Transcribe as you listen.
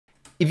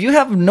If you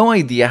have no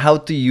idea how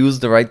to use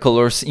the right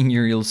colors in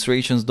your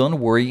illustrations, don't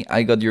worry,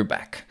 I got your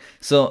back.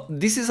 So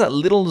this is a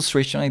little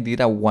illustration I did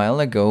a while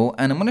ago,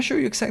 and I'm going to show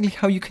you exactly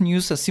how you can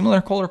use a similar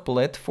color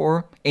palette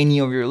for any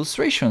of your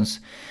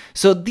illustrations.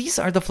 So these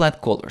are the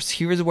flat colors.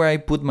 Here is where I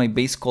put my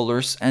base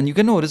colors, and you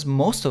can notice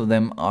most of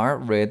them are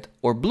red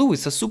or blue.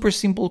 It's a super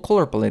simple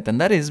color palette,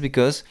 and that is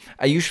because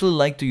I usually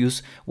like to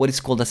use what is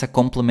called as a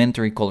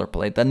complementary color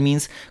palette. That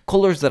means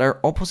colors that are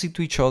opposite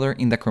to each other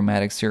in the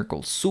chromatic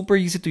circle. Super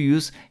easy to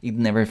use, it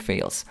never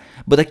fails.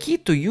 But the key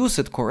to use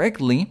it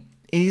correctly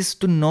is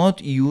to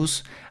not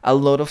use a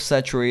lot of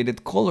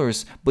saturated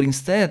colors, but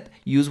instead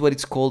use what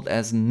is called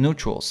as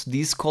neutrals.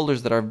 These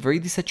colors that are very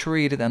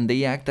desaturated, and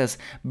they act as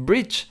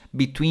bridge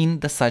between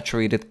the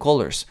saturated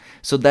colors.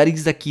 So that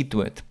is the key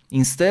to it.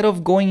 Instead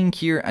of going in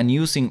here and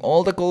using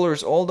all the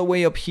colors all the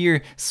way up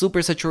here,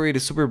 super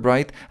saturated, super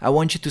bright, I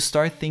want you to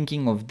start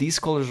thinking of these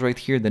colors right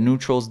here, the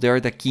neutrals. They are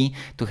the key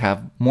to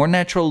have more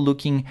natural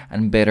looking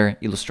and better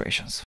illustrations.